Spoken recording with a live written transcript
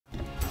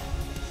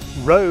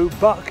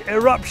Roebuck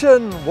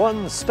eruption.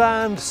 One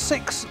stand,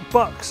 6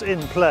 bucks in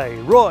play.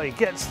 Roy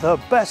gets the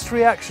best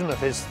reaction of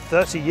his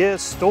 30-year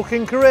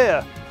stalking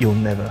career. You'll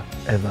never,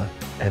 ever,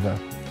 ever,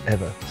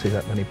 ever see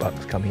that many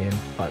bucks coming in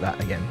like that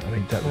again. I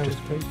mean, that would just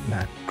be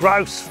mad.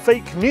 Grouse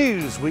fake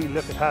news. We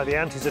look at how the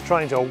Antis are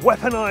trying to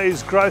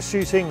weaponise grouse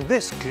shooting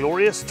this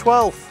glorious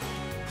 12th.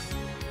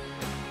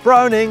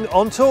 Browning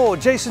on tour.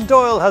 Jason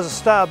Doyle has a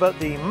stab at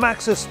the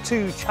Maxus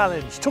 2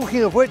 challenge.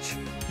 Talking of which,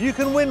 you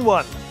can win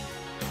one.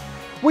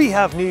 We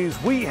have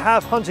news, we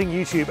have hunting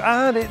YouTube,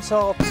 and it's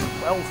our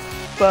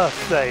 12th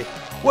birthday.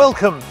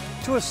 Welcome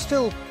to a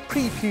still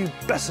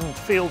prepubescent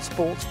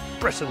Fieldsports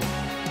Britain.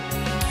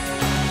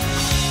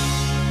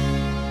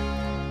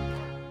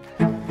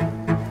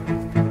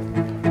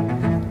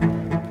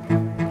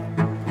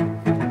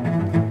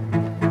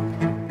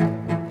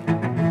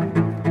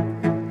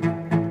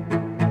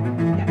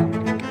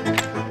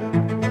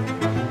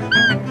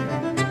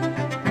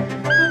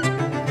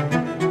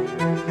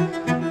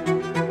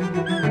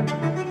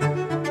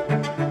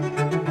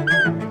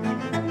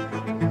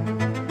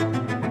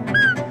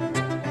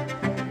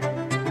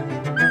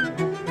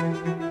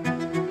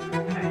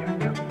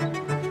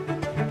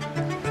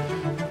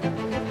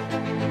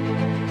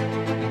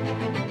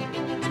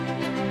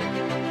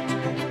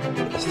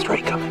 There's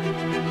 3 coming.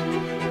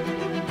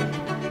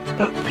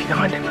 Look,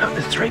 behind him, look,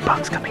 there's 3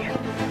 bucks coming in.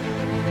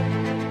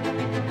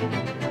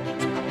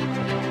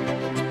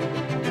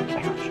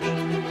 Hang on, look at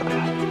that.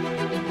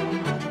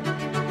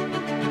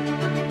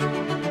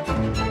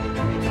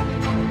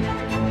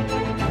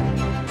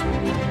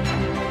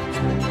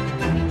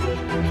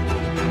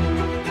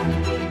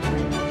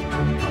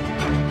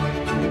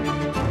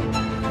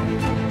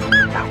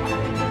 That one.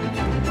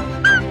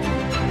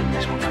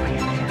 This one coming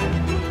in here.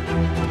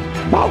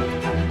 Whoa!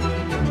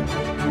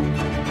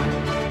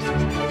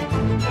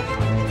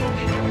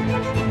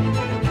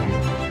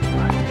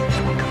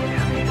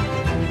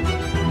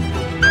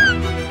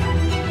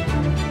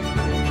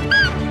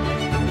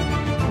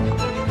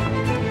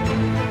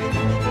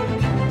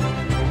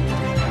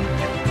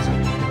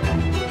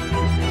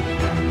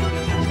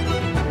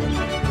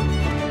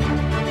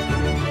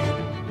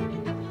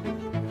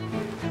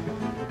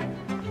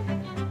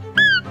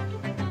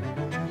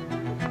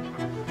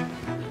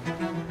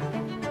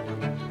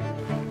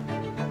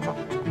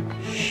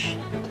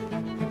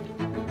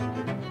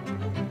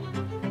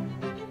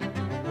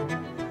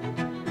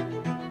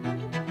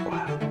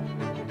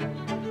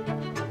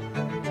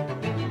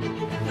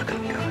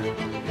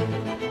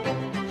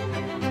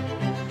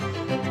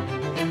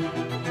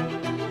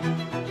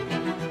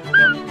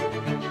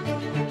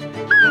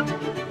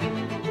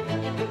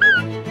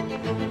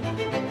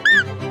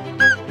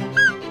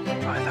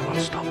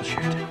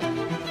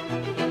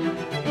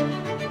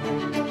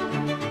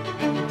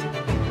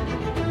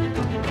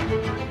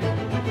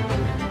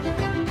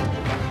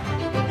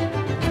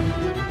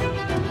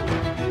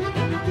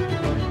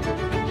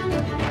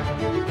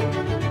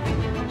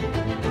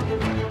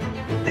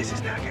 This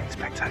is now getting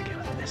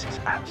spectacular. This is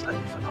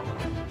absolutely phenomenal.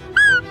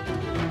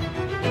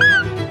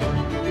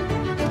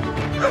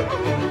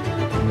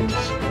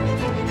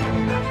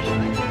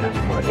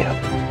 Right, yeah.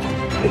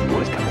 Big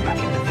boy's coming back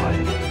into fight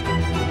again.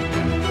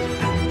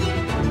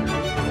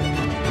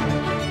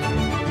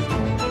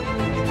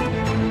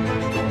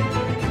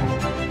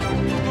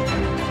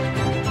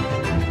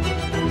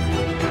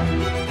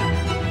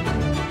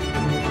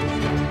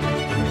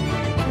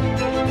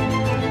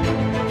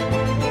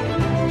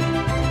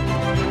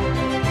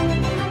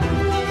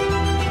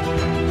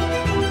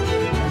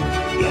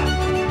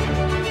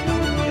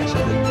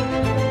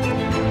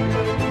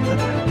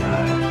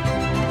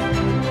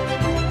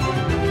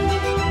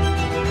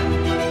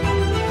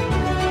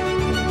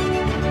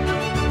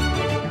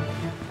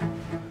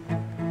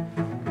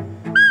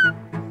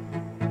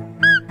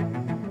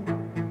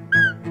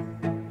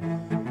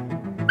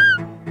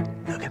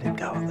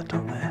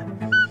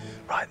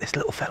 This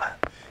little fella.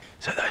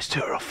 So those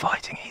 2 are off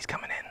fighting. He's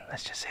coming in.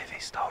 Let's just see if he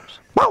stops.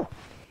 Whoa!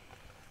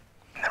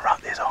 And the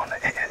rut is on.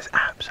 It is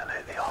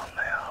absolutely on.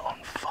 They are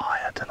on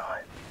fire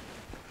tonight.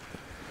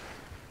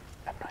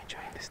 I'm not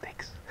enjoying the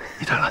sticks.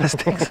 You don't like the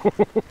sticks?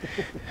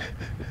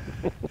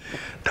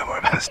 Don't worry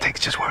about the sticks.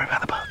 Just worry about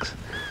the bugs.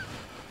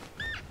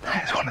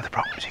 That is one of the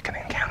problems you can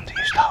encounter.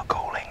 You start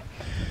calling,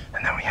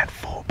 and then we had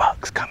 4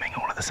 bucks coming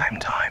all at the same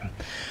time,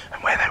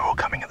 and where they were all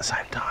coming at the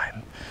same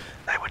time,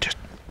 they were just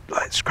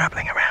like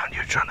scrabbling around.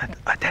 You're trying to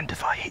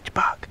identify each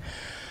buck.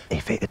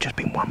 If it had just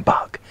been 1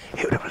 buck,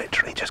 it would have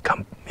literally just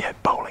come, you know,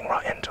 bowling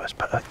right into us.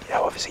 But you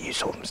know, obviously you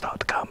saw them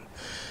start to come,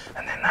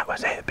 and then that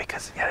was it,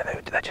 because you know they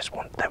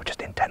were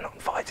just intent on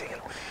fighting.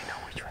 And you know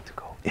which one to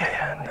go.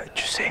 Yeah, and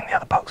just seeing the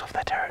other bucks off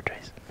their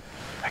territories.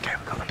 Okay,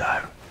 we've got a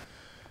doe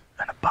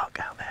and a buck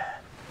out there.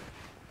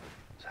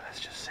 So let's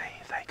just see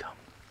if they come.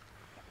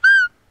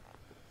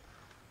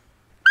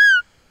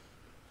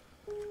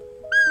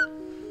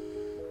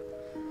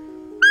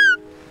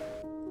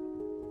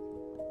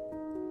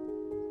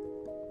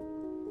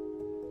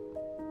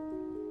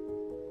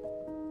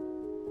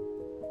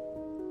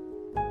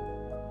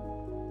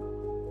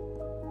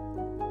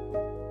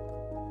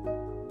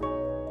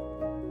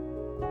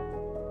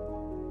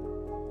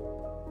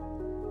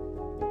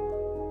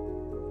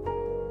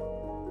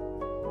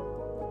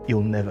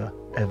 you'll never,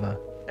 ever,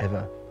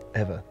 ever,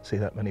 ever see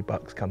that many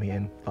bucks coming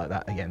in like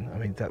that again. I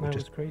mean, that was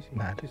just crazy.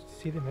 Mad. Just to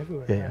see them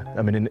everywhere. Yeah, And,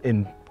 I mean,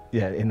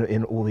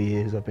 in all the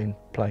years I've been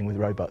playing with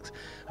roebucks,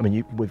 I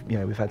mean,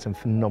 we've had some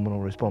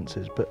phenomenal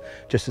responses, but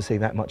just to see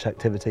that much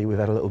activity, we've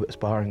had a little bit of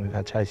sparring, we've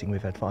had chasing,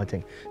 we've had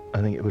fighting.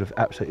 I think it would have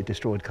absolutely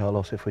destroyed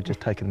Carlos if we'd just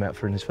taken him out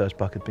for in his first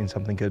buck had been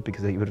something good,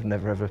 because he would have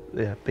never ever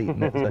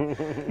beaten it.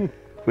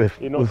 So.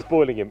 You're not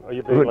spoiling him, or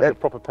you're being like a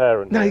proper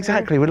parent. No,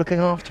 exactly. We're looking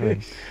after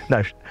him.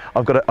 No,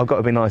 I've got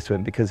to be nice to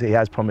him, because he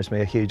has promised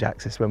me a huge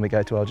access when we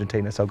go to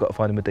Argentina. So I've got to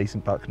find him a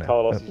decent buck now.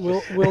 Carlos,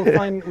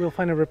 we'll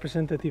find a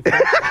representative.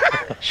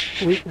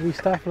 we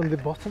start from the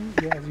bottom,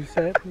 yeah, as you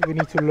said. We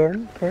need to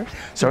learn first.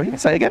 Sorry,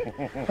 say again.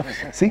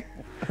 See?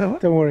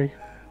 Don't worry.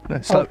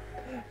 No, slow.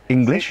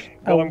 English.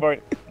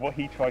 What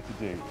he tried to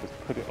do was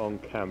put it on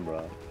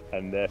camera,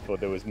 and therefore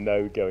there was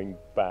no going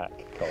back,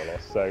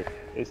 Carlos. So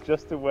it's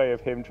just a way of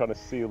him trying to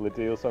seal the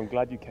deal. So I'm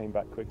glad you came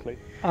back quickly.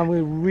 And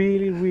we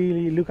really,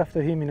 really look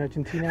after him in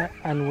Argentina.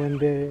 And when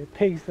the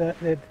pigs,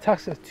 the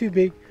tusks are too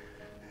big,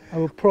 I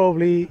will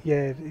probably,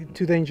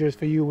 too dangerous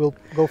for you. We'll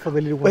go for the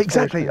little ones. Well,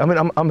 exactly. First.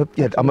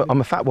 I mean,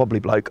 I'm a fat wobbly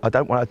bloke. I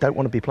don't want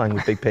to be playing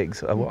with big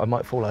pigs. I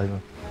might fall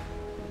over.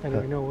 And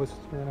we know it was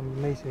an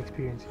amazing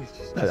experience. It's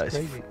just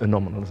crazy.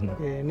 Phenomenal, isn't it?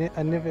 Yeah,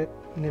 I never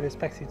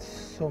expected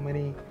so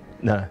many.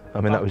 No,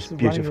 I mean, that was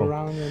beautiful.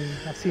 Around,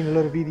 and I've seen a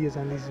lot of videos,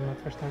 and this is my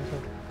first time,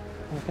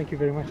 so thank you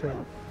very much.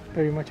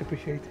 Very much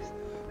appreciate it.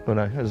 Well,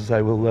 no, as I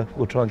say,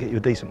 we'll try and get you a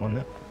decent one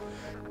now.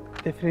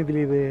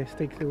 Definitely the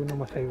steaks were not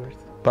my favourite.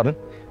 Pardon?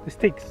 The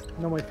steaks,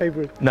 not my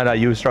favourite. No,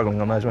 you were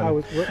struggling on those,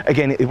 weren't you?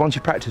 Again, once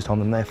you practiced on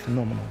them, they're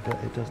phenomenal, but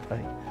it does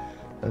take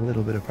a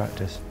little bit of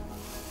practice.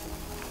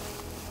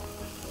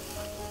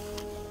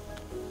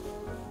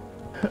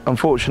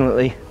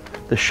 Unfortunately,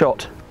 the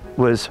shot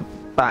was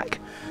back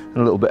and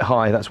a little bit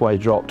high. That's why he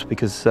dropped,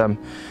 because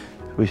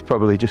we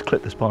probably just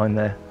clipped the spine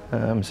there.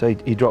 So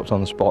he dropped on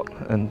the spot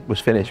and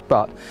was finished.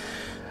 But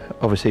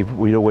obviously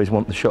we'd always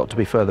want the shot to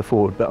be further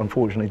forward, but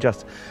unfortunately,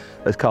 just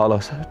as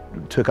Carlos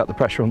took up the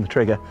pressure on the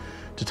trigger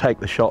to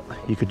take the shot,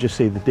 you could just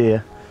see the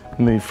deer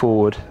move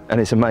forward, and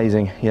it's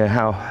amazing,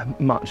 how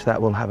much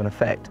that will have an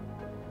effect.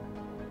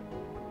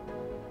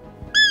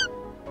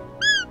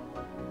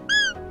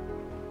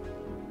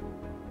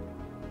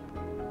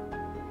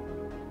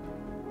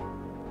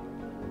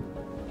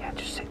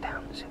 Just sit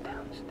down.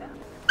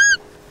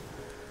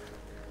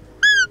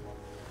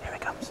 Here he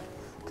comes.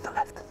 To the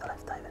left,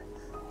 David.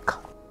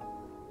 Come.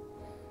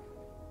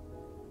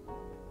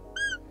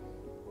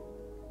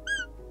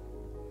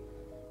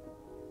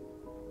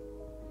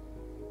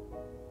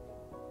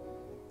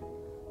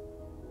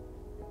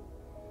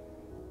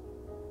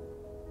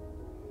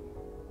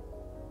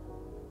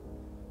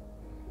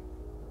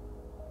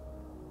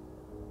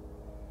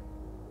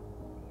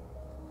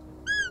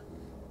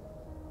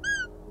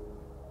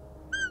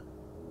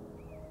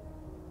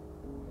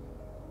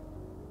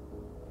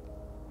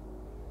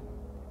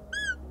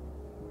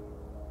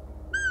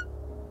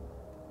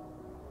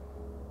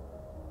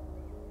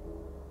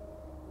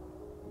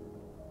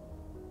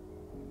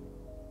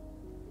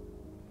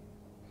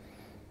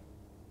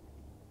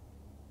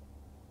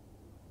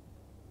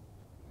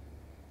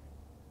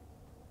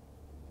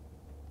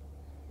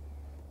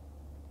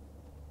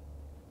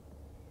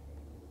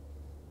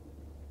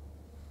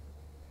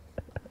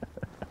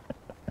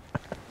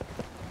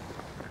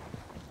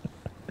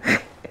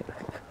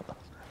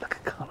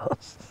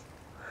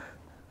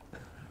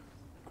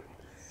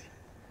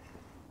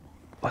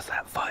 What's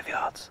that, 5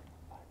 yards?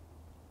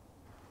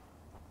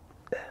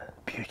 Yeah,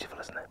 beautiful,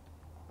 isn't it?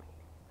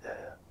 Yeah.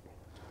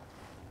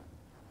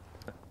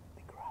 The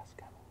grass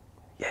coming.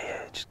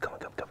 Yeah, just coming.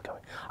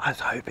 I was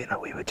hoping that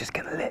we were just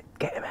going to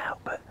get him out,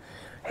 but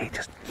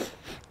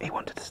he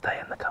wanted to stay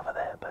in the cover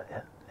there, but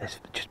yeah, it's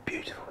just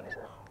beautiful, isn't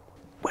it?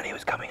 When he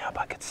was coming up,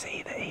 I could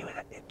see that he was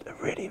a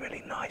really,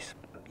 really nice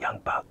young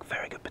buck,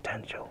 very good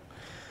potential.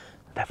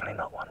 Definitely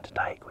not one to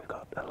take. We've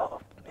got a lot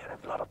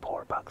of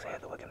poorer bucks here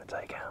that we're going to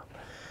take out.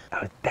 I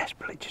was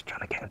desperately just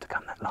trying to get him to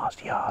come that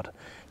last yard,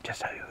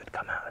 just so he would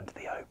come out into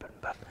the open.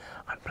 But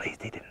I'm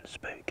pleased he didn't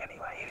spook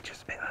anyway. He was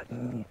just a bit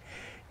like,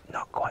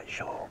 not quite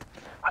sure.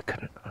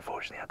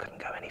 Unfortunately, I couldn't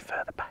go any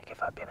further back.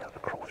 If I'd been able to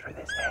crawl through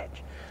this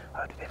hedge,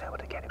 I would have been able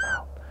to get him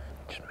out.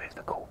 Just move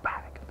the call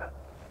back, but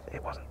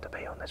it wasn't to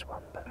be on this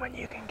one. But when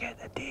you can get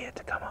a deer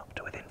to come up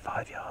to within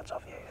 5 yards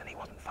of you, and he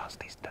wasn't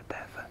fussed, he stood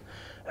there for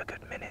a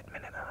good minute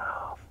and a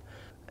half.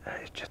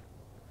 It's just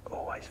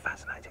always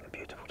fascinating and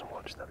beautiful to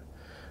watch them.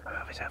 I mean,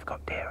 obviously I've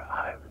got deer at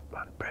home.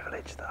 I'm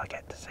privileged that I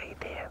get to see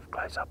deer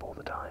close up all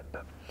the time,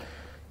 but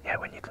yeah,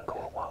 when you can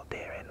call a wild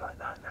deer in like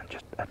that and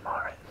just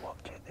admire it and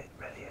watch it, it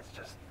really is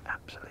just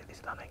absolutely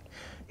stunning.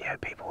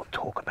 People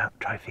talk about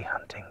trophy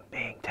hunting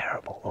being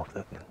terrible, or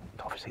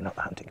obviously not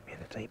the hunting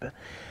community, but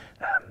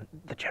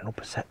the general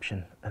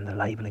perception and the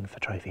labelling for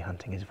trophy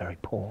hunting is very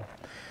poor.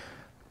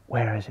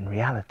 Whereas in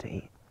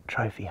reality,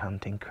 trophy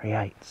hunting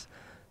creates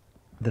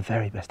the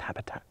very best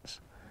habitats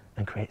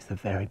and creates the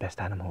very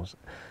best animals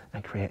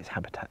and creates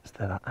habitats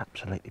that are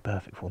absolutely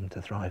perfect for them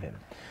to thrive in.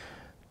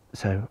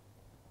 So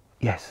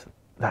yes,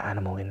 that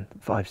animal in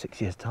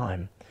 5-6 years'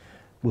 time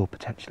will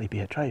potentially be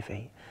a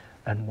trophy,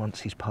 and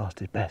once he's passed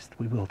his best,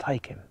 we will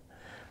take him.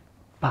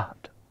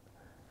 But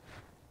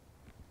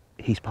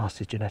he's passed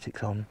his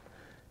genetics on.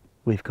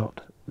 We've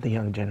got the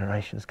young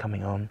generations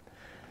coming on.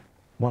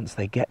 Once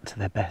they get to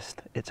their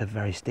best, it's a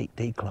very steep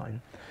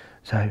decline.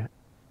 So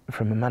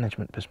from a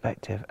management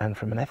perspective and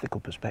from an ethical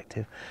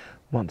perspective,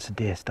 once a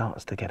deer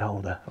starts to get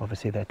older,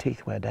 obviously their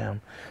teeth wear down,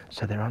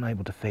 so they're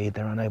unable to feed,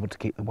 they're unable to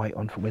keep the weight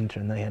on for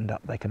winter, and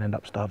they can end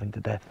up starving to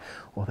death,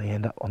 or they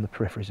end up on the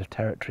peripheries of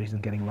territories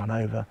and getting run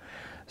over.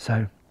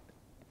 So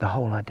the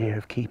whole idea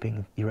of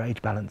keeping your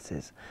age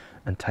balances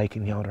and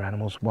taking the older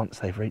animals once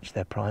they've reached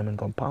their prime and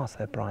gone past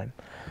their prime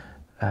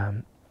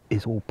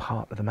is all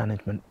part of the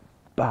management.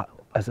 But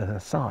as an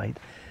aside,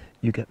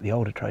 you get the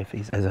older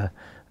trophies as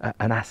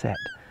an asset,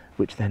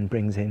 which then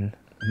brings in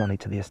money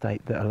to the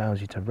estate that allows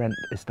you to rent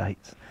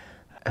estates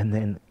and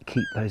then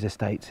keep those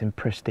estates in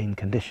pristine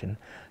condition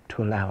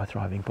to allow a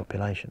thriving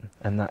population.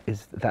 And that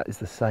is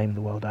the same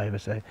the world over.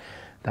 So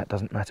that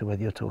doesn't matter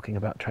whether you're talking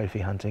about trophy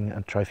hunting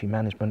and trophy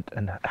management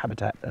and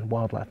habitat and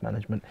wildlife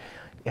management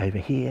over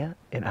here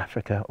in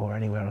Africa or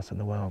anywhere else in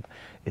the world.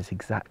 It's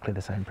exactly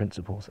the same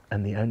principles,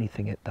 and the only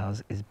thing it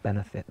does is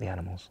benefit the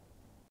animals.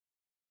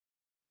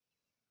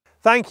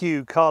 Thank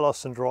you,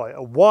 Carlos and Roy.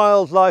 A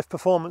wildlife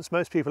performance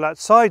most people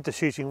outside the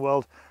shooting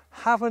world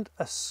haven't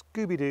a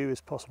Scooby-Doo is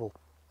possible.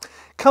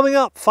 Coming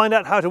up, find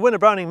out how to win a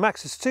Browning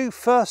Maxus 2,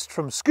 first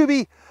from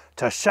Scooby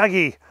to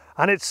Shaggy.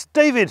 And it's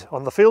David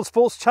on the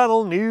Fieldsports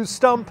Channel News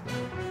Stump.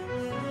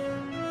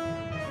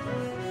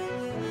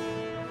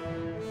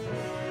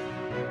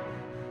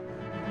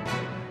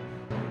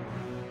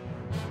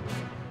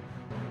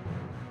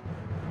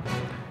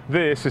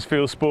 This is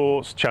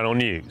Fieldsports Channel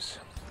News.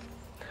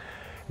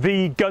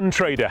 The gun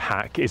trader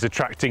hack is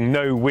attracting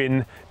no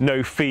win,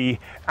 no fee,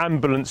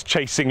 ambulance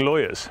chasing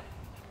lawyers.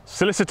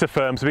 Solicitor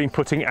firms have been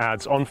putting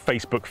ads on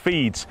Facebook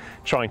feeds,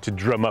 trying to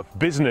drum up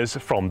business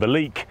from the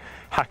leak.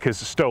 Hackers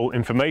stole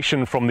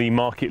information from the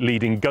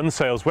market-leading gun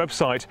sales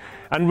website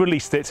and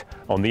released it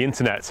on the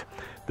internet.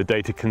 The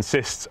data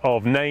consists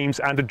of names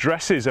and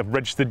addresses of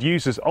registered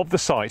users of the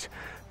site,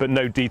 but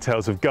no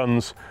details of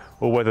guns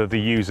or whether the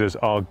users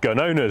are gun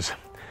owners.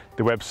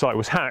 The website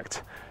was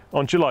hacked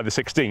on July the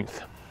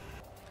 16th.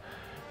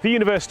 The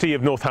University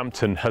of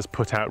Northampton has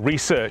put out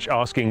research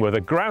asking whether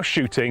grouse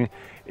shooting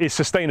is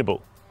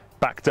sustainable.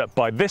 Backed up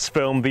by this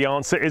film, the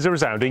answer is a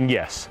resounding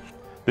yes.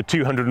 The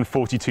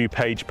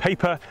 242-page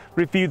paper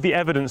reviewed the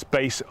evidence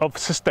base of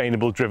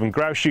sustainable-driven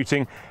grouse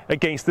shooting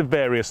against the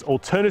various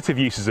alternative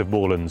uses of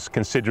moorlands,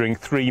 considering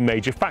 3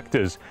 major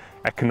factors: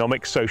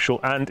 economic, social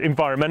and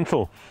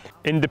environmental.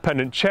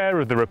 Independent chair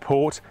of the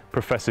report,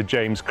 Professor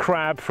James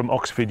Crabb from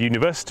Oxford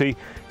University,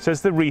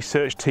 says the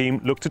research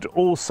team looked at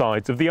all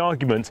sides of the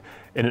argument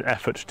in an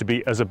effort to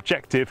be as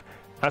objective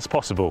as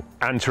possible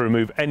and to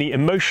remove any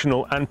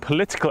emotional and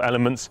political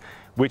elements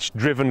which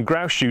driven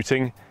grouse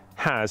shooting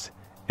has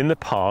in the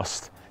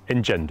past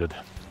engendered.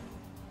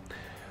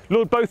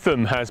 Lord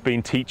Botham has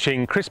been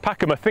teaching Chris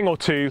Packham a thing or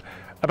two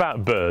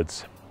about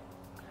birds.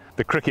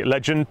 The cricket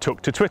legend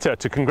took to Twitter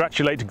to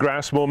congratulate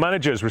grouse moor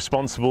managers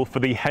responsible for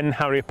the hen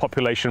harrier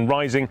population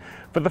rising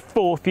for the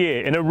 4th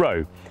year in a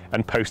row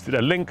and posted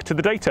a link to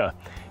the data.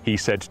 He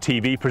said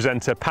TV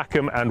presenter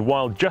Packham and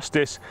Wild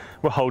Justice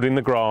were holding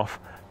the graph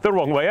the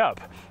wrong way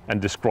up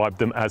and described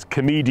them as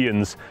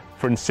comedians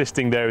for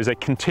insisting there is a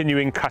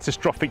continuing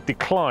catastrophic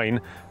decline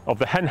of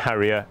the hen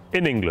harrier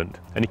in England.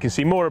 And you can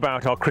see more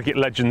about our cricket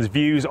legend's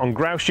views on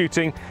grouse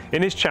shooting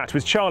in his chat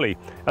with Charlie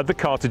at the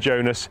Carter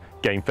Jonas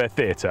Game Fair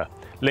Theatre.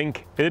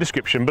 Link in the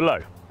description below.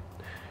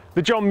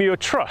 The John Muir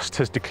Trust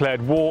has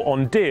declared war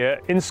on deer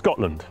in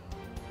Scotland.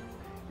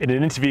 In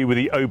an interview with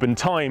the Oban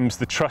Times,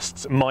 the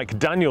Trust's Mike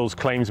Daniels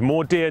claims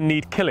more deer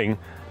need killing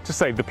to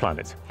save the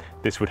planet.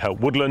 This would help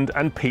woodland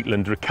and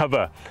peatland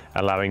recover,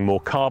 allowing more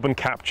carbon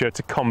capture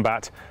to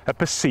combat a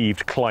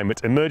perceived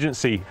climate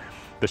emergency.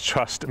 The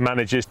Trust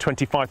manages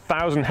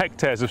 25,000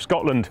 hectares of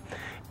Scotland.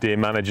 Deer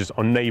managers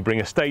on neighbouring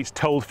estates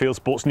told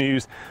Fieldsports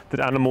News that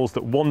animals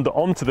that wander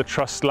onto the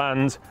Trust's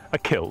lands are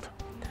killed.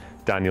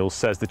 Daniels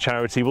says the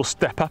charity will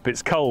step up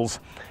its culls.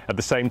 At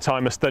the same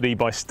time, a study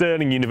by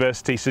Stirling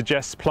University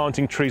suggests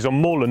planting trees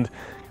on moorland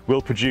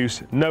will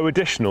produce no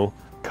additional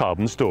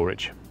carbon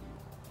storage.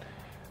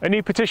 A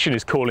new petition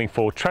is calling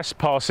for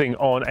trespassing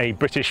on a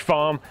British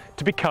farm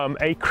to become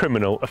a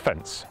criminal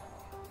offence.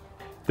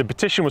 The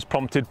petition was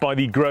prompted by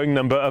the growing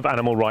number of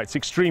animal rights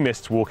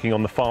extremists walking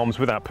on the farms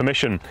without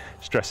permission,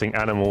 stressing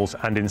animals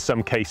and in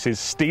some cases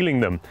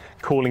stealing them,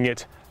 calling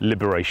it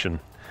liberation.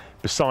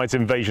 Besides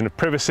invasion of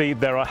privacy,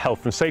 there are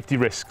health and safety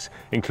risks,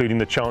 including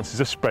the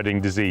chances of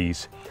spreading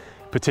disease.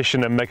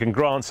 Petitioner Megan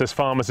Grant says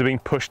farmers are being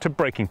pushed to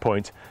breaking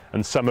point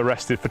and some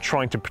arrested for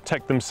trying to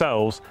protect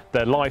themselves,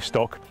 their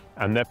livestock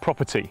and their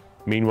property.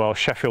 Meanwhile,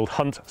 Sheffield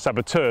hunt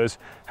saboteurs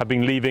have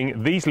been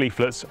leaving these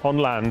leaflets on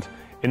land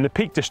in the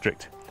Peak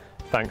District.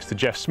 Thanks to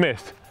Jeff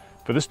Smith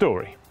for the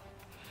story.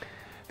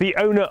 The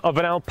owner of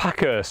an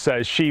alpaca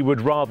says she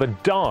would rather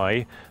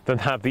die than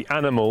have the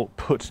animal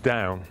put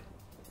down.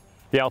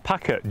 The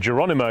alpaca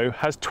Geronimo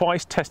has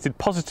twice tested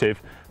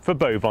positive for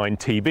bovine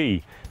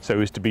TB, so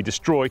as to be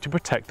destroyed to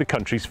protect the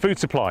country's food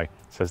supply,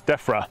 says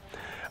DEFRA.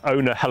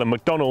 Owner Helen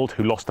MacDonald,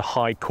 who lost a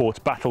high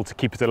court battle to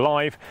keep it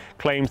alive,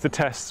 claims the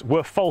tests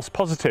were false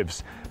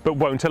positives, but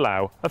won't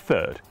allow a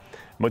third.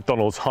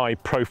 MacDonald's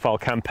high-profile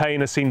campaign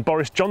has seen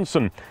Boris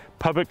Johnson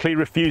publicly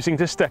refusing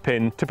to step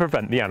in to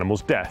prevent the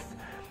animal's death.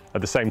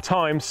 At the same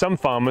time, some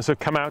farmers have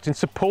come out in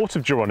support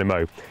of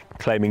Geronimo,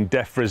 claiming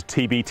DEFRA's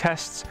TB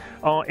tests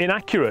are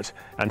inaccurate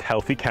and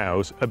healthy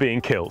cows are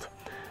being killed.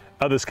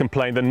 Others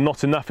complain that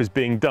not enough is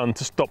being done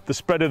to stop the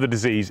spread of the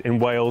disease in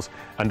Wales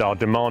and are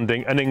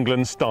demanding an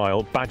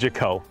England-style badger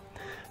cull.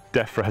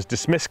 DEFRA has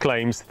dismissed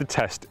claims the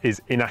test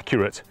is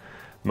inaccurate.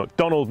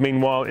 MacDonald,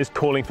 meanwhile, is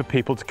calling for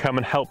people to come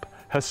and help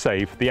her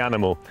save the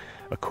animal,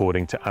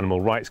 according to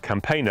animal rights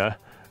campaigner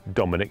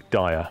Dominic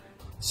Dyer.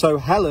 So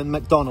Helen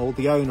MacDonald,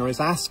 the owner, is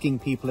asking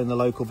people in the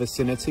local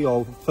vicinity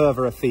or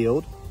further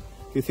afield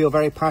who feel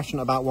very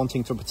passionate about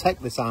wanting to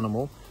protect this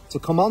animal to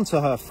come onto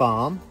her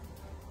farm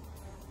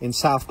in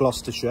South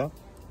Gloucestershire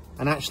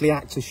and actually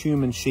act as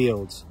human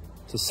shields,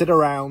 to sit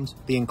around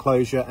the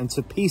enclosure and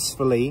to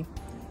peacefully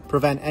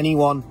prevent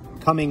anyone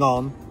coming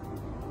on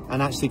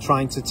and actually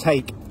trying to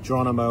take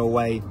Geronimo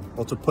away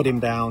or to put him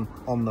down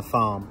on the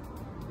farm.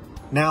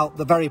 Now,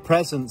 the very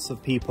presence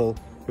of people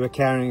who are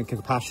caring and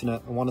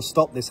compassionate and want to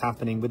stop this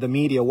happening, with the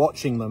media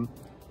watching them,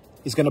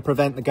 is going to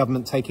prevent the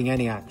government taking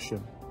any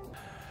action.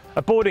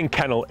 A boarding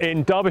kennel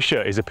in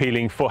Derbyshire is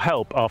appealing for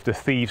help after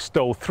thieves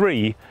stole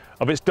 3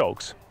 of its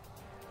dogs.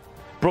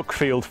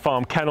 Brookfield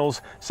Farm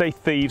Kennels say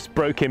thieves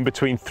broke in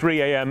between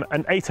 3 AM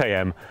and 8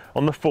 AM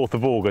on the 4th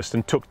of August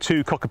and took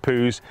 2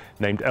 cockapoos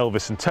named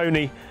Elvis and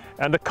Tony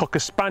and a cocker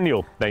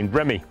spaniel named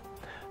Remy.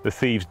 The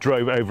thieves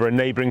drove over a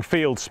neighbouring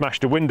field,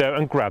 smashed a window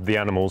and grabbed the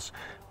animals.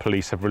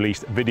 Police have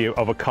released video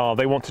of a car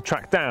they want to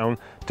track down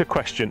to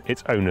question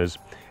its owners.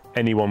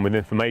 Anyone with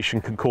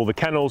information can call the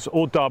kennels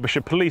or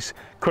Derbyshire Police,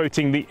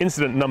 quoting the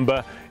incident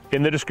number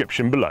in the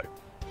description below.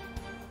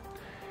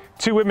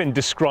 2 women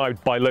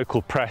described by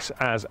local press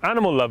as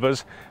animal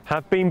lovers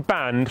have been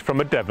banned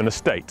from a Devon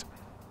estate.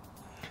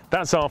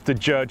 That's after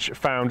judge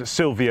found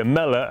Sylvia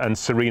Meller and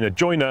Serena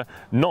Joyner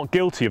not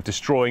guilty of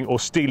destroying or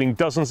stealing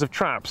dozens of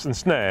traps and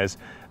snares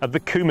at the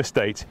Coombe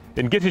estate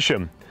in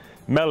Gittisham.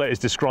 Meller is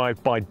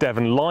described by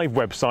Devon Live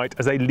website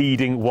as a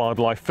leading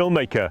wildlife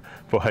filmmaker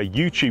for her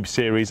YouTube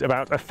series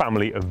about a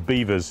family of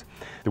beavers.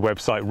 The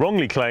website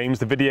wrongly claims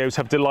the videos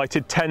have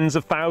delighted tens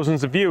of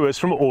thousands of viewers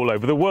from all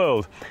over the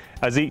world,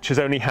 as each has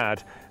only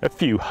had a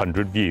few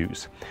hundred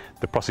views.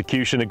 The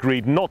prosecution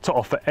agreed not to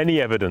offer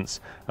any evidence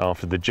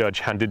after the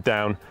judge handed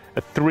down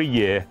a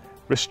 3-year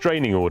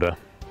restraining order.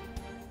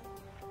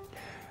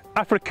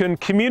 African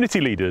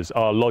community leaders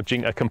are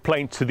lodging a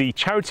complaint to the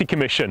Charity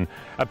Commission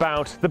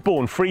about the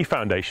Born Free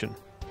Foundation.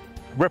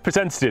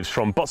 Representatives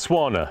from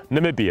Botswana,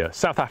 Namibia,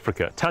 South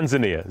Africa,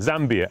 Tanzania,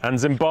 Zambia and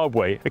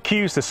Zimbabwe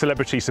accused the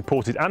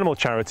celebrity-supported animal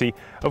charity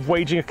of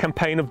waging a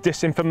campaign of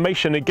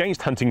disinformation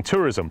against hunting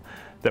tourism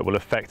that will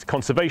affect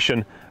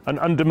conservation and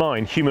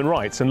undermine human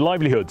rights and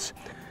livelihoods.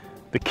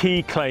 The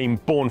key claim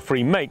Born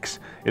Free makes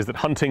is that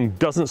hunting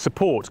doesn't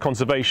support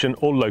conservation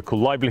or local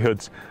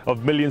livelihoods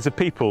of millions of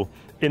people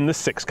in the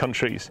 6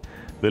 countries.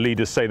 The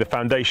leaders say the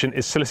foundation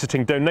is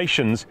soliciting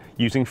donations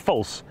using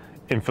false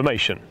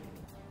information.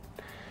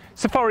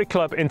 Safari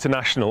Club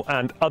International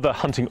and other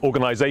hunting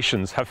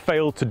organisations have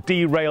failed to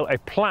derail a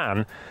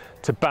plan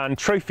to ban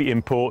trophy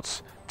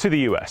imports to the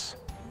US.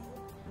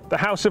 The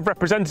House of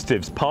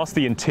Representatives passed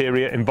the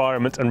Interior,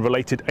 Environment and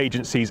Related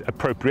Agencies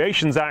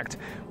Appropriations Act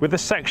with a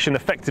section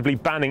effectively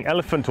banning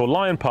elephant or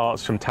lion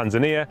parts from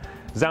Tanzania,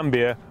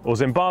 Zambia or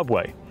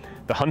Zimbabwe.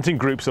 The hunting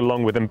groups,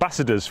 along with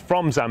ambassadors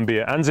from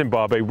Zambia and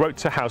Zimbabwe, wrote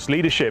to House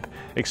leadership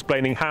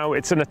explaining how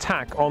it's an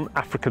attack on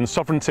African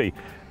sovereignty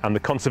and the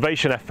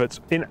conservation efforts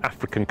in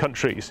African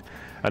countries.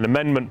 An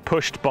amendment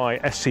pushed by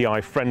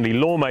SCI-friendly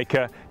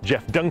lawmaker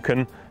Jeff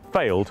Duncan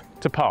failed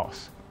to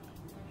pass.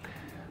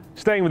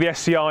 Staying with the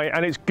SCI,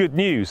 and it's good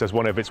news as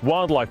one of its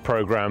wildlife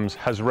programmes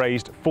has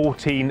raised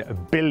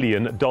 $14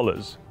 billion.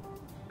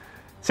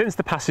 Since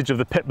the passage of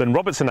the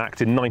Pittman-Robertson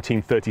Act in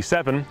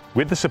 1937,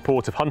 with the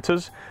support of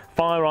hunters,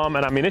 firearm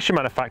and ammunition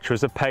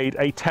manufacturers have paid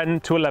a 10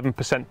 to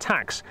 11%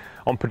 tax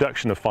on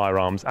production of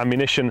firearms,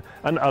 ammunition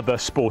and other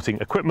sporting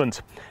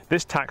equipment.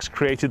 This tax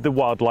created the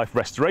Wildlife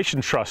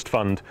Restoration Trust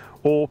Fund,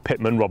 or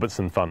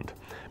Pittman-Robertson Fund.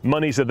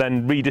 Monies are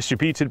then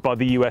redistributed by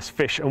the US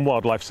Fish and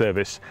Wildlife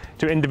Service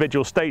to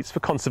individual states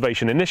for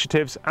conservation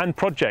initiatives and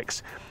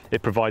projects.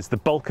 It provides the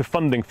bulk of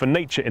funding for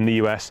nature in the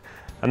US,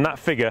 and that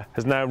figure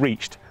has now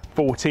reached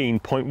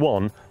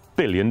 $14.1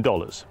 billion.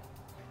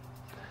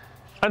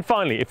 And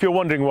finally, if you're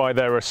wondering why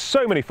there are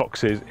so many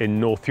foxes in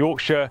North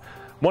Yorkshire,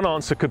 one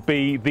answer could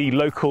be the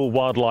local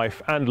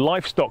wildlife and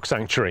livestock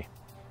sanctuary.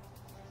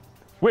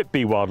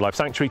 Whitby Wildlife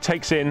Sanctuary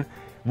takes in,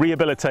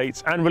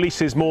 rehabilitates and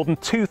releases more than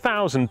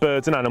 2,000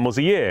 birds and animals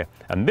a year,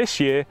 and this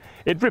year,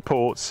 it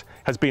reports,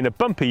 has been a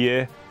bumper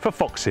year for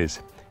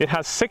foxes. It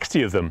has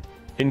 60 of them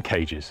in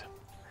cages.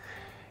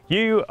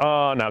 You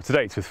are now up to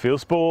date with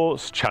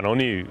Fieldsports Channel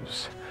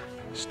News.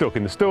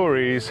 stalking the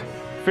stories,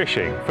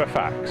 fishing for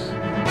facts.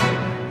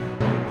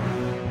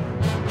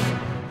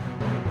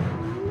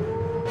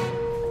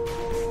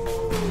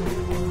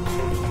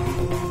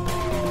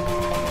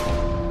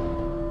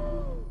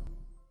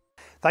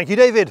 Thank you,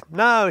 David.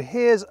 Now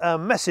here's a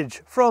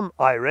message from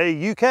IRA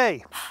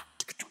UK.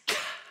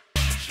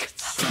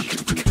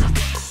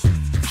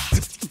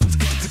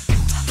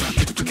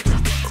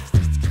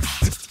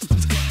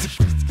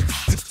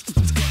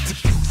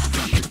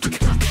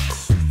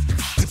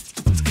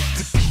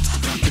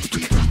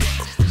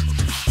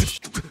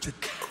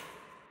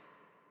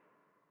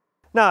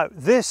 Now,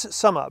 this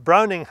summer,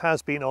 Browning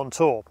has been on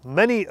tour.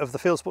 Many of the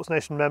Fieldsports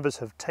Nation members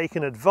have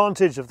taken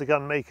advantage of the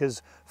gun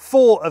makers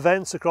for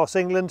events across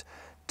England.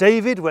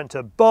 David went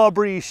to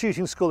Barbury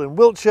Shooting School in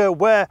Wiltshire,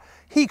 where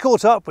he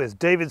caught up with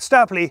David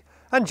Stapley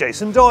and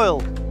Jason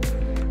Doyle.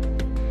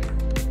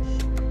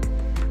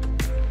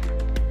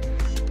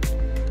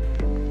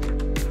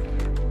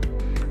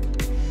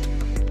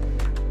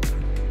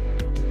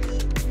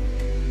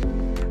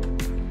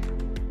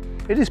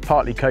 It is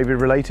partly COVID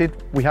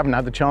related. We haven't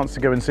had the chance to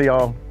go and see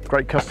our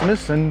great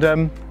customers,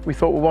 and we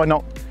thought, well, why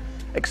not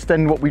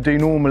extend what we do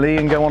normally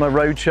and go on a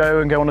road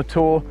show and go on a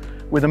tour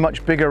with a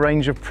much bigger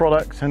range of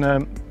products and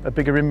a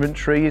bigger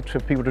inventory for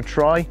people to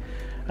try.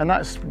 And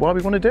that's why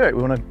we want to do it.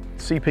 We want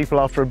to see people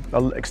after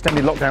an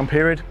extended lockdown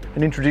period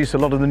and introduce a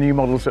lot of the new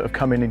models that have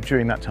come in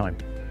during that time.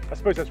 I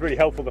suppose that's really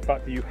helpful, the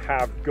fact that you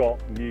have got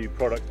new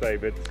products,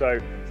 David. So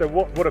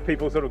what have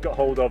people sort of got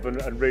hold of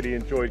and really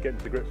enjoyed getting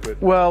to grips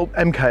with? Well,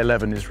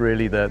 MK11 is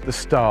really the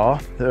star.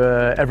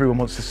 Everyone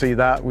wants to see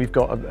that. We've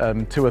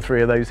got 2 or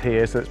 3 of those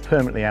here, so it's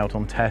permanently out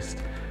on test.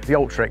 The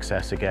Ultra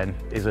XS again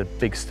is a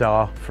big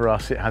star for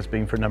us. It has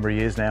been for a number of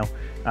years now,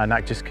 and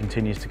that just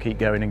continues to keep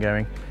going and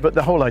going. But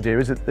the whole idea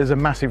is that there's a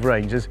massive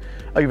range. There's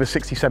over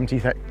 60,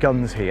 70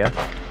 guns here,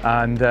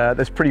 and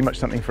there's pretty much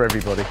something for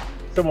everybody.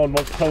 Someone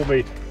once told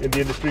me in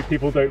the industry,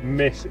 people don't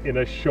miss in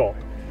a shop.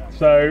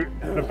 So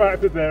the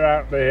fact that they're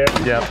out there,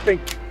 I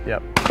think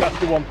that's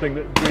the one thing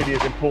that really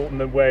is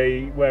important, and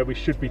where we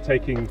should be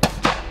taking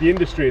the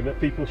industry, and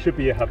that people should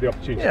have the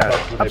opportunity to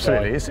buy.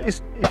 Absolutely.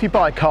 If you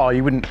buy a car,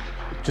 you wouldn't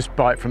just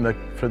buy it from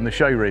the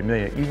showroom, do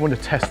you? You want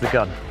to test the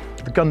gun.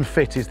 The gun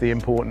fit is the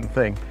important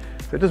thing.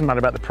 So it doesn't matter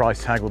about the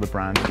price tag or the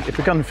brand. If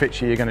the gun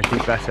fits you, you're going to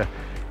shoot better.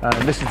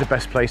 This is the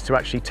best place to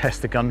actually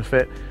test the gun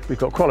fit. We've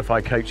got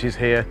qualified coaches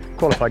here,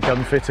 qualified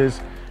gun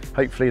fitters.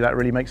 Hopefully that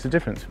really makes a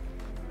difference.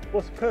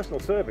 Well, it's personal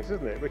service,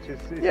 isn't it? Which is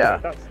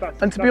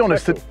and to be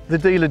honest, the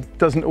dealer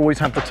doesn't always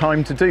have the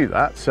time to do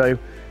that. So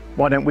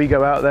why don't we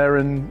go out there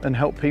and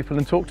help people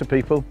and talk to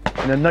people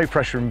in a no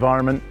pressure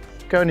environment?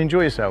 Go and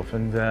enjoy yourself,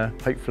 and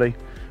hopefully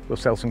we'll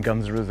sell some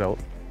guns as a result.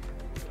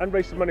 And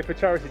raise some money for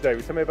charity,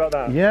 David. Tell me about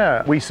that.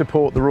 Yeah, we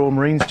support the Royal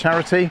Marines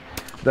charity.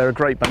 They're a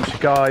great bunch of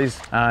guys,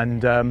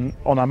 and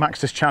on our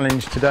Maxus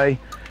challenge today,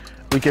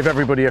 we give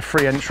everybody a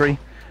free entry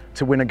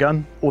to win a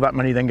gun. All that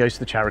money then goes to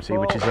the charity,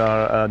 which is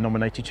our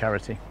nominated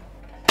charity.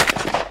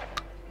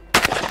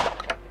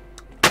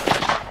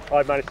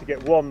 I managed to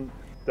get 1,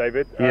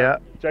 David. Yeah.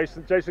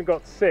 Jason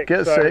got 6.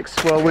 Get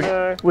 6. Well,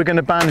 we're going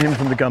to ban him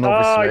from the gun,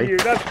 obviously.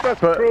 That's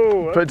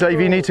cruel. But Dave,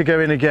 you need to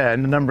go in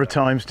again a number of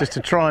times just to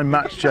try and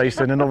match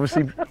Jason, and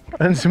obviously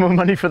earn some more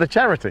money for the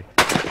charity.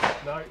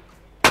 No.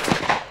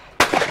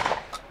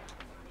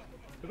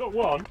 We've got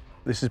 1.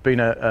 This has been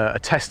a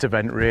test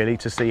event, really,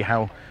 to see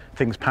how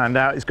things panned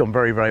out. It's gone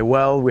very, very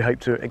well. We hope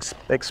to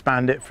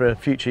expand it for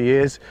future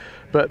years.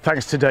 But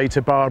thanks today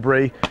to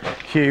Barbury,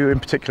 Hugh in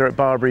particular at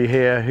Barbury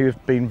here,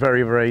 who've been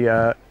very,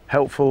 very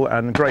helpful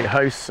and great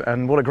hosts.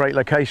 And what a great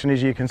location,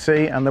 as you can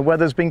see. And the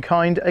weather's been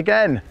kind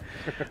again.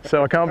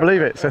 So I can't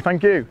believe it. So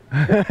thank you.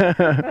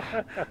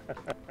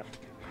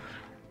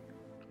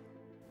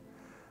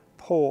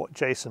 Poor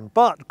Jason,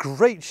 but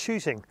great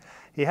shooting.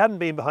 He hadn't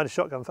been behind a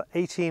shotgun for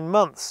 18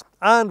 months,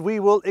 and we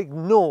will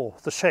ignore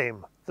the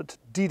shame that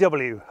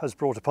DW has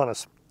brought upon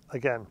us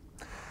again.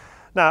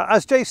 Now,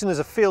 as Jason is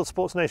a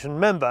Fieldsports Nation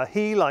member,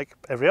 he, like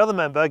every other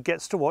member,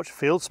 gets to watch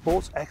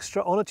Fieldsports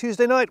Extra on a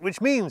Tuesday night,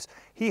 which means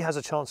he has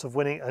a chance of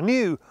winning a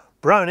new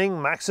Browning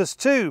Maxus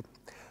 2.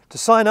 To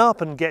sign up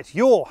and get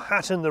your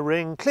hat in the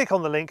ring, click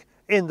on the link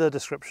in the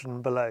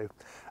description below.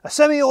 A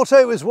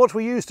semi-auto is what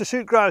we use to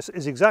shoot grouse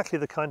is exactly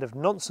the kind of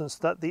nonsense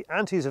that the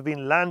antis have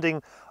been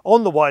landing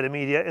on the wider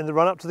media in the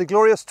run-up to the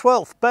Glorious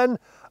 12th. Ben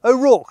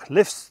O'Rourke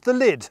lifts the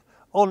lid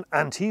on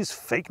antis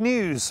fake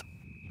news.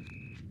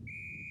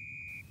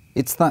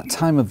 It's that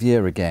time of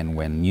year again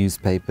when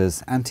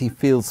newspapers,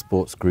 anti-field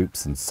sports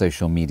groups and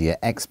social media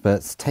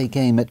experts take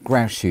aim at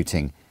grouse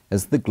shooting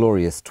as the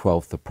Glorious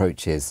 12th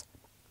approaches.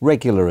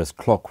 Regular as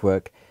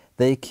clockwork,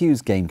 they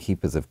accuse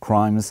gamekeepers of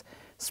crimes,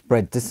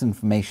 spread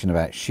disinformation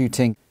about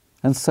shooting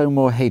and sow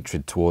more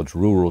hatred towards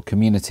rural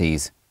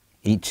communities.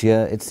 Each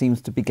year it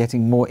seems to be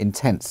getting more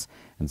intense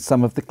and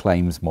some of the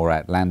claims more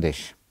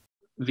outlandish.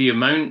 The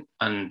amount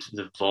and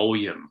the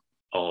volume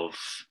of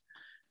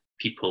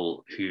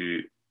people who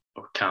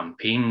or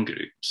campaign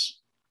groups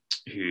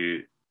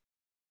who,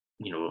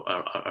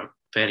 are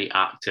very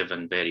active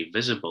and very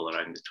visible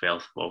around the 12th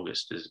of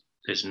August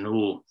is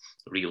no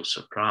real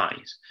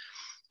surprise.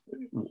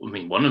 I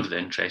mean, one of the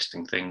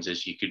interesting things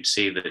is you could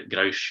say that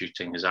grouse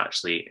shooting has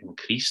actually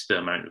increased the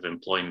amount of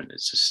employment it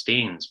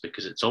sustains,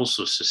 because it's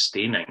also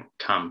sustaining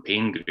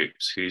campaign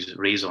groups whose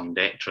raison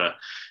d'etre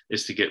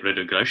is to get rid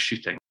of grouse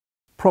shooting.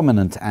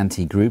 Prominent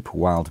anti-group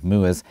Wild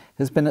Moors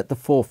has been at the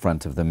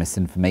forefront of the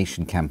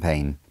misinformation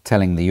campaign,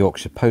 telling the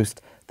Yorkshire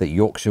Post that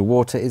Yorkshire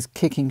Water is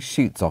kicking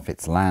shoots off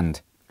its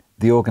land.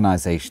 The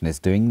organisation is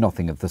doing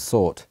nothing of the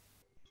sort.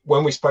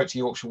 When we spoke to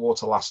Yorkshire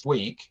Water last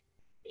week,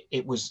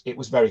 it was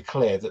very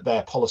clear that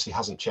their policy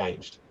hasn't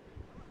changed.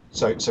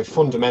 So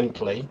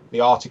fundamentally,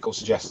 the article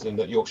suggesting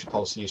that Yorkshire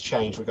policy has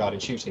changed regarding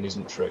shooting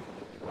isn't true.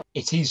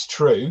 It is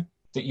true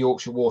that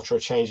Yorkshire Water are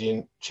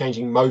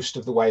changing most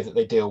of the way that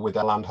they deal with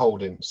their land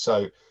holdings.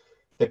 So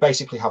they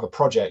basically have a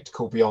project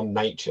called Beyond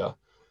Nature,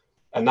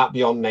 and that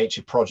Beyond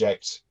Nature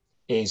project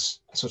is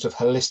a sort of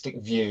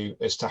holistic view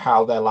as to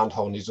how their land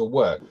holdings will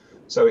work.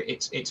 So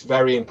it's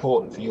very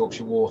important for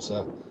Yorkshire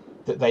Water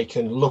that they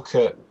can look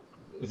at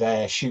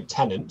their shoot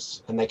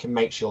tenants and they can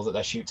make sure that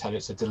their shoot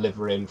tenants are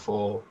delivering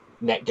for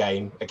net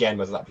gain, again,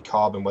 whether that be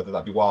carbon, whether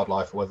that be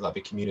wildlife, or whether that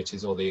be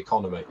communities or the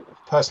economy.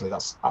 Personally,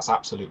 that's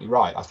absolutely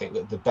right. I think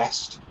that the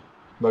best,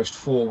 most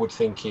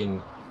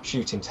forward-thinking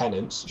shooting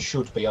tenants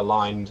should be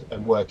aligned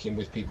and working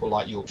with people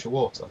like Yorkshire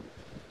Water.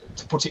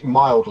 To put it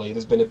mildly,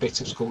 there's been a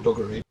bit of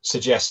skullduggery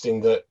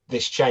suggesting that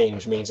this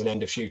change means an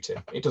end of shooting.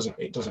 It doesn't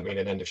mean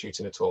an end of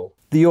shooting at all.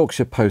 The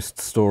Yorkshire Post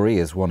story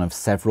is one of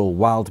several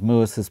Wild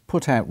Moors has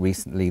put out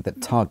recently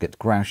that target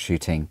grouse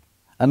shooting.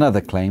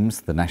 Another claims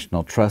the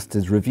National Trust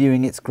is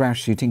reviewing its grouse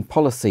shooting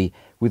policy,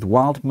 with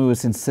Wild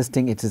Moors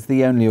insisting it is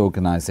the only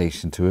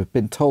organisation to have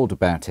been told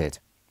about it.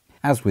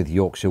 As with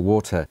Yorkshire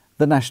Water,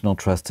 the National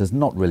Trust has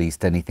not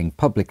released anything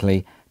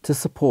publicly to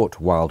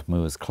support Wild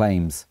Moors'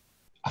 claims.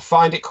 I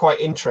find it quite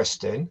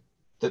interesting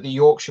that the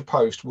Yorkshire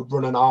Post would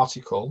run an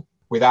article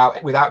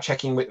without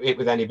checking it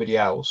with anybody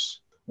else.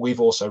 We've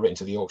also written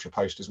to the Yorkshire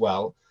Post as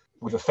well.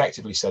 We've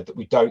effectively said that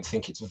we don't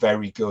think it's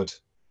very good,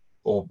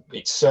 or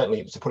it's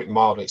certainly, to put it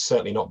mildly, it's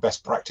certainly not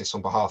best practice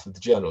on behalf of the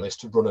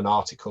journalist to run an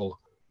article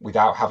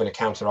without having a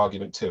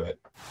counter-argument to it.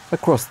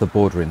 Across the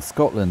border in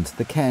Scotland,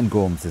 the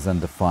Cairngorms is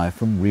under fire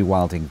from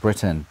Rewilding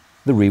Britain.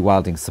 The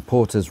Rewilding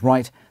supporters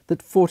write that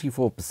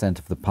 44%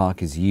 of the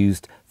park is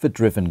used for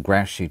driven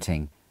grouse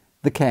shooting.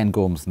 The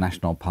Cairngorms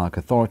National Park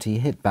Authority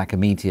hit back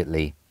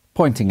immediately,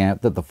 pointing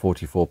out that the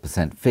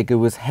 44% figure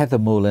was heather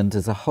moorland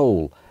as a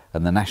whole,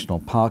 and the national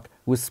park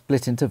was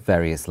split into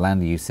various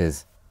land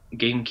uses.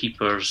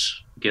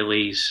 Gamekeepers,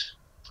 gillies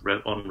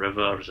on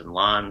rivers and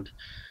land,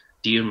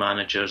 deer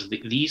managers,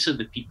 these are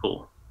the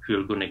people who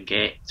are going to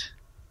get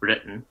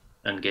Britain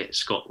and get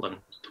Scotland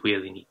to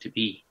where they need to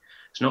be.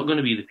 It's not going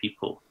to be the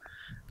people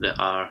that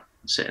are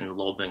sitting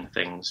lobbing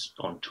things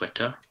on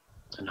Twitter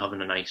and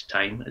having a nice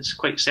time. It's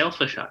quite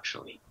selfish,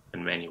 actually,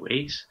 in many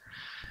ways.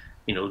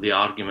 You know, the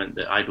argument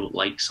that I don't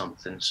like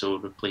something, so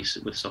replace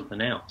it with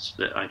something else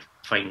that I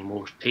find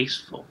more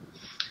tasteful.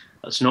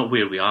 That's not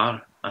where we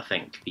are, I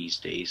think, these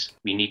days.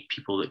 We need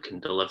people that can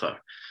deliver.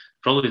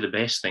 Probably the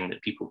best thing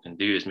that people can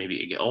do is maybe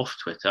to get off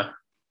Twitter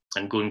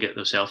and go and get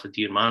themselves a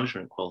deer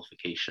management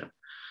qualification,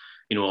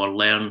 you know, or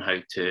learn how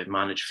to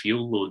manage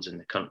fuel loads in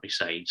the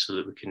countryside so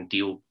that we can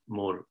deal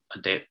more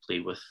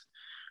adeptly with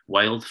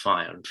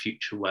wildfire and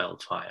future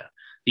wildfire.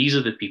 These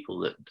are the people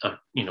that are,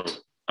 you know,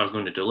 are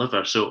going to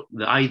deliver. So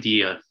the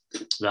idea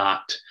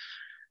that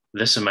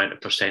this amount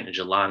of percentage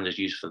of land is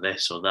used for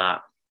this or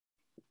that,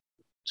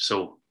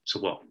 so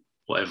what?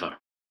 Whatever.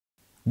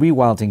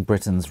 Rewilding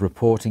Britain's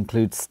report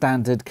includes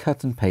standard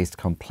cut-and-paste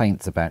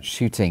complaints about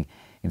shooting,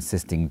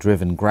 insisting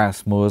driven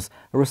grouse moors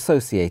are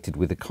associated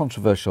with the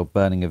controversial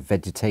burning of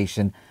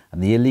vegetation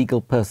and the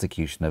illegal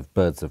persecution of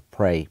birds of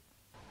prey.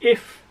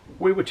 If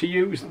we were to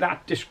use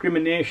that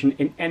discrimination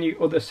in any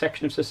other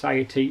section of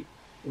society,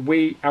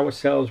 we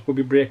ourselves would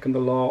be breaking the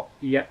law,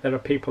 yet there are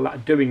people that are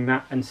doing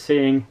that and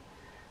saying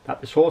that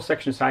this whole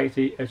section of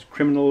society is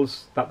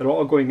criminals, that they're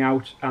all going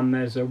out and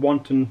there's a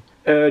wanton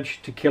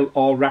urge to kill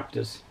all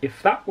raptors.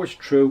 If that was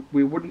true,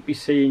 we wouldn't be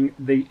seeing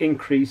the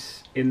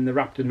increase in the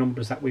raptor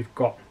numbers that we've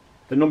got.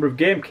 The number of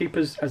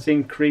gamekeepers has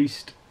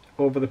increased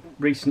over the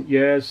recent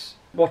years.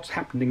 What's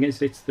happening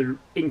is it's the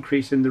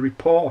increase in the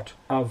report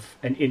of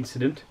an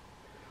incident,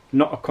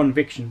 not a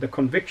conviction. The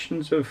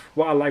convictions of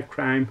wildlife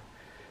crime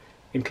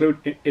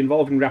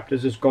involving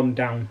raptors has gone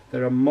down.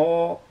 There are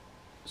more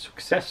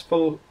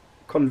successful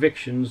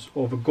convictions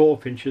over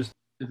goldfinches.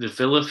 The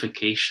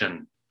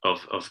vilification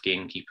of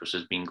gamekeepers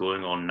has been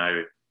going on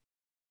now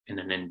in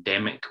an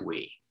endemic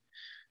way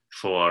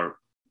for,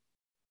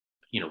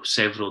 you know,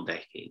 several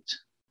decades.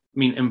 I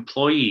mean,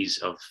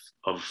 employees of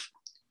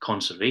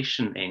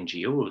conservation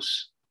NGOs,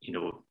 you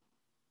know,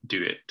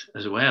 do it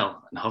as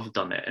well and have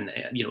done it, and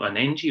you know, and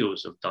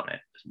NGOs have done it.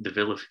 The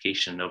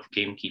vilification of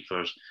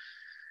gamekeepers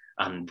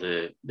and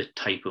the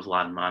type of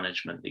land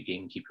management that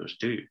gamekeepers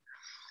do.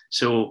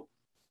 So,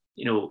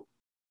 you know,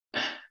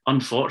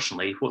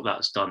 unfortunately, what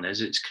that's done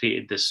is it's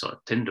created this sort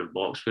of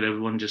tinderbox where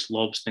everyone just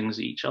lobs things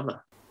at each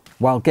other.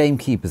 While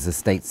gamekeepers'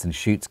 estates and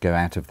shoots go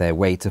out of their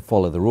way to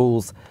follow the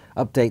rules,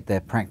 update their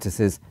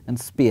practices and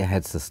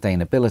spearhead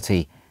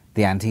sustainability,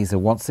 the Antis are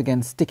once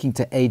again sticking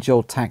to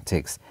age-old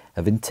tactics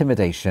of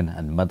intimidation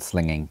and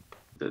mudslinging.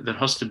 There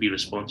has to be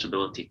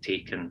responsibility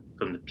taken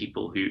from the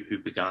people who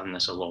began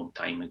this a long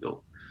time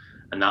ago,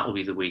 and that will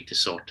be the way to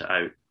sort it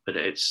out. But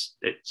it's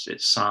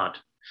sad,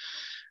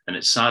 and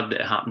it's sad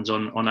that it happens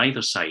on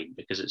either side,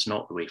 because it's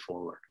not the way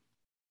forward.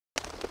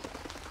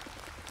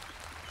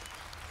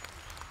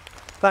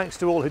 Thanks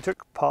to all who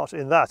took part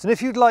in that. And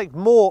if you'd like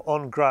more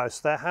on grouse,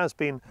 there has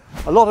been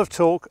a lot of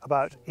talk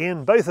about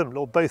Ian Botham,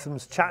 Lord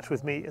Botham's chat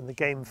with me in the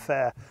Game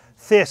Fair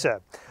Theatre.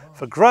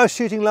 For grouse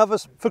shooting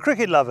lovers, for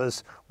cricket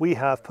lovers, we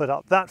have put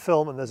up that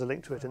film, and there's a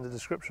link to it in the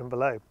description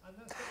below.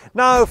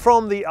 Now,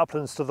 from the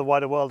uplands to the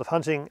wider world of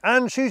hunting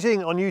and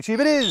shooting on YouTube,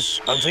 it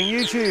is Hunting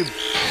YouTube.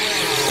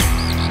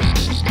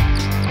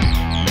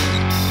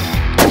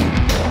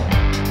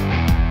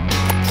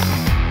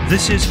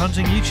 This is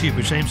Hunting YouTube,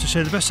 which aims to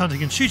show the best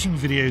hunting and shooting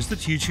videos that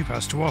YouTube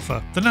has to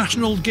offer. The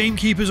National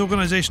Gamekeepers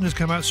organisation has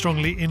come out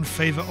strongly in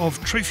favour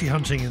of trophy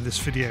hunting in this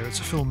video. It's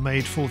a film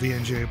made for the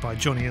NGO by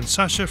Johnny and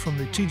Sasha from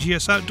the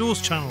TGS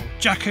Outdoors channel.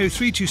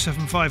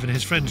 Jacko3275 and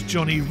his friend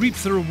Johnny reap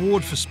the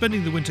reward for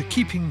spending the winter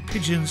keeping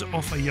pigeons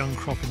off a young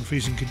crop in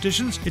freezing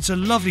conditions. It's a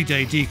lovely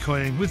day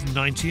decoying with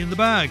 90 in the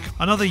bag.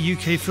 Another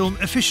UK film,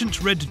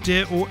 Efficient Red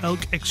Deer or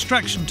Elk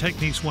Extraction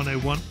Techniques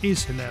 101,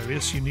 is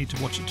hilarious. You need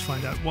to watch it to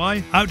find out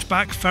why.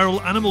 Outback feral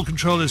animal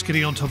controllers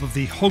getting on top of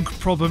the hog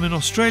problem in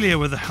Australia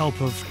with the help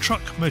of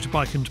truck,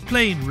 motorbike and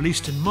plane.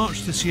 Released in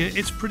March this year,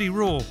 it's pretty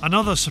raw.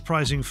 Another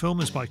surprising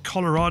film is by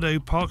Colorado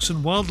Parks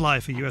and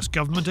Wildlife, a US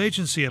government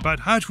agency,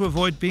 about how to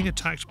avoid being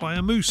attacked by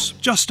a moose.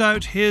 Just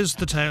out, here's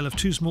the tale of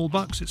two small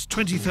bucks. It's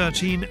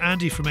 2013.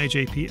 Andy from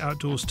AJP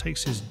Outdoors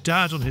takes his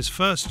dad on his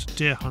first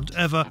deer hunt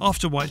ever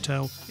after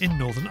whitetail in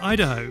northern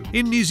Idaho.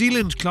 In New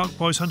Zealand, Clark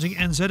Boys Hunting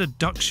NZ are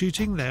duck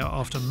shooting. They are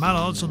after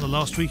mallards on the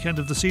last weekend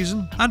of the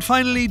season. And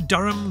finally,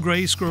 Durham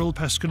Grey Squirrel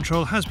Pest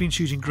Control has been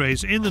shooting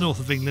greys in the north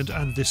of England,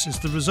 and this is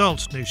the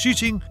result. No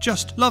shooting,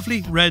 just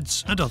lovely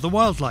reds and other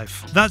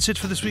wildlife. That's it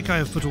for this week. I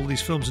have put all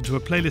these films into a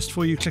playlist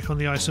for you. Click on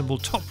the eye symbol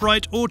top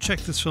right or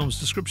check this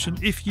film's description.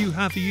 If you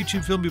have a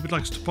YouTube film you would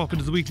like us to pop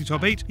into the weekly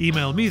top 8,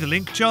 email me the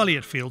link,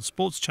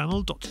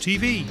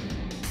 charlie@fieldsportschannel.tv.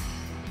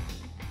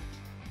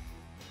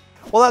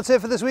 Well, that's it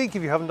for this week.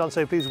 If you haven't done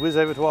so, please whiz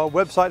over to our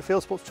website,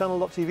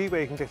 fieldsportschannel.tv, where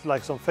you can click to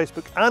like us on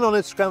Facebook and on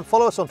Instagram,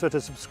 follow us on Twitter,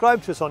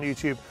 subscribe to us on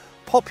YouTube,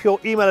 pop your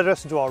email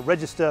address into our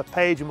register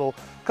page, and we'll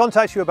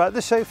contact you about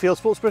this show,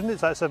 Fieldsports Britain.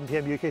 It's at 7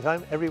 PM UK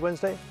time every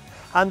Wednesday.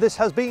 And this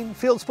has been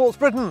Fieldsports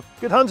Britain.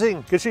 Good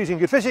hunting, good shooting,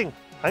 good fishing,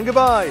 and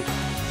goodbye.